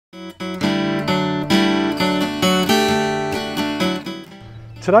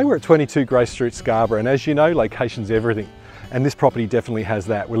Today we're at 22 Grace Street, Scarborough, and as you know, location's everything. And this property definitely has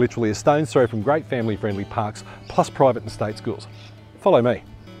that. We're literally a stone's throw from great family-friendly parks, plus private and state schools. Follow me.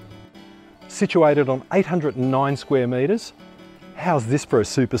 Situated on 809 square metres, how's this for a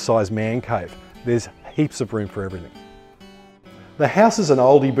super-sized man cave? There's heaps of room for everything. The house is an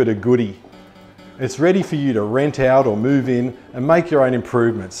oldie but a goodie. It's ready for you to rent out or move in and make your own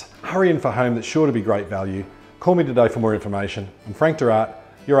improvements. Hurry in for a home that's sure to be great value. Call me today for more information. I'm Frank De Raadt,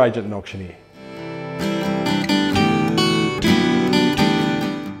 your agent and auctioneer.